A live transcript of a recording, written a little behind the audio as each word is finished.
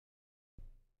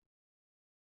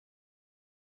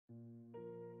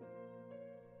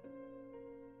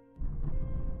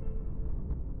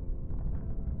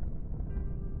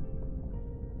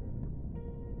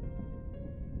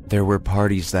There were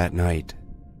parties that night,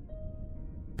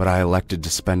 but I elected to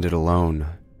spend it alone,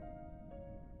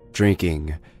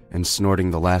 drinking and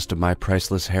snorting the last of my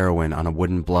priceless heroin on a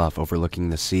wooden bluff overlooking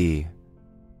the sea,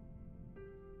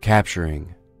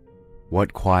 capturing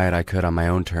what quiet I could on my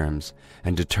own terms,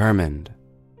 and determined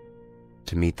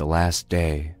to meet the last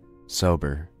day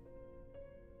sober.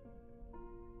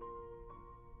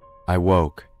 I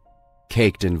woke,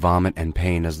 caked in vomit and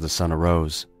pain as the sun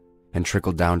arose and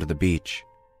trickled down to the beach,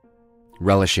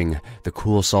 relishing the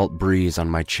cool salt breeze on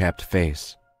my chapped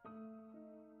face.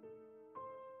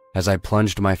 As I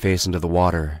plunged my face into the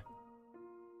water,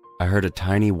 I heard a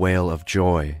tiny wail of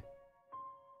joy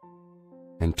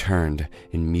and turned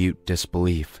in mute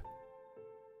disbelief.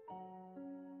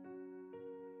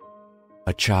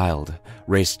 A child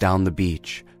raced down the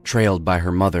beach, trailed by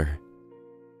her mother.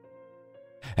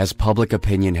 As public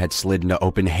opinion had slid into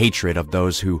open hatred of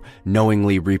those who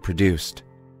knowingly reproduced,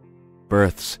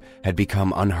 births had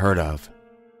become unheard of.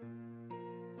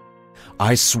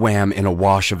 I swam in a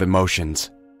wash of emotions,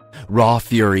 raw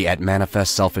fury at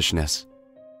manifest selfishness,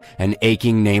 an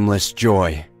aching nameless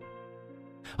joy,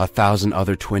 1,000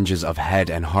 other twinges of head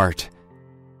and heart.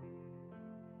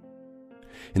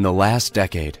 In the last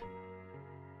decade,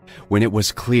 when it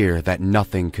was clear that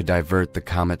nothing could divert the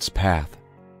comet's path,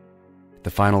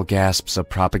 the final gasps of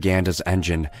propaganda's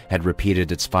engine had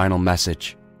repeated its final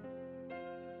message: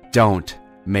 don't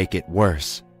make it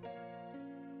worse.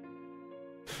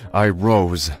 I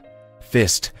rose,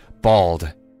 fist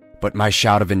balled, but my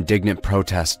shout of indignant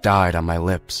protest died on my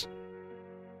lips.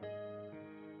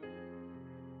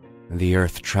 The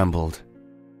earth trembled,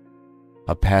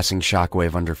 a passing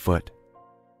shockwave underfoot.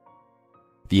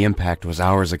 The impact was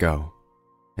hours ago,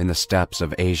 in the steppes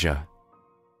of Asia.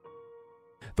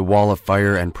 The wall of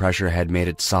fire and pressure had made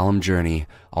its solemn journey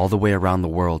all the way around the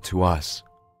world to us.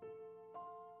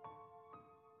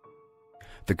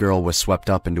 The girl was swept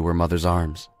up into her mother's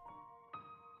arms.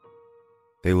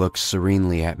 They looked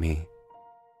serenely at me,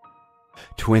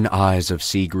 twin eyes of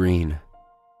sea green.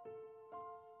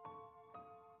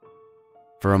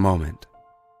 For a moment,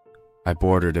 I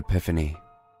bordered epiphany.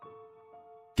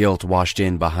 Guilt washed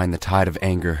in behind the tide of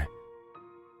anger.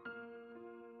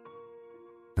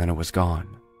 Then it was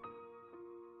gone,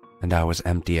 and I was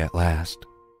empty at last.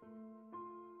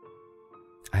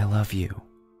 I love you,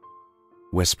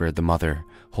 whispered the mother,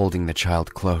 holding the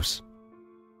child close.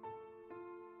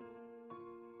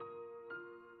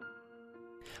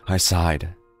 I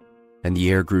sighed, and the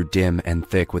air grew dim and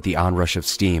thick with the onrush of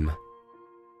steam.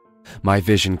 My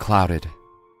vision clouded,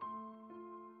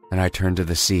 and I turned to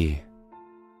the sea,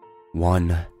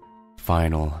 one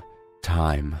final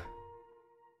time.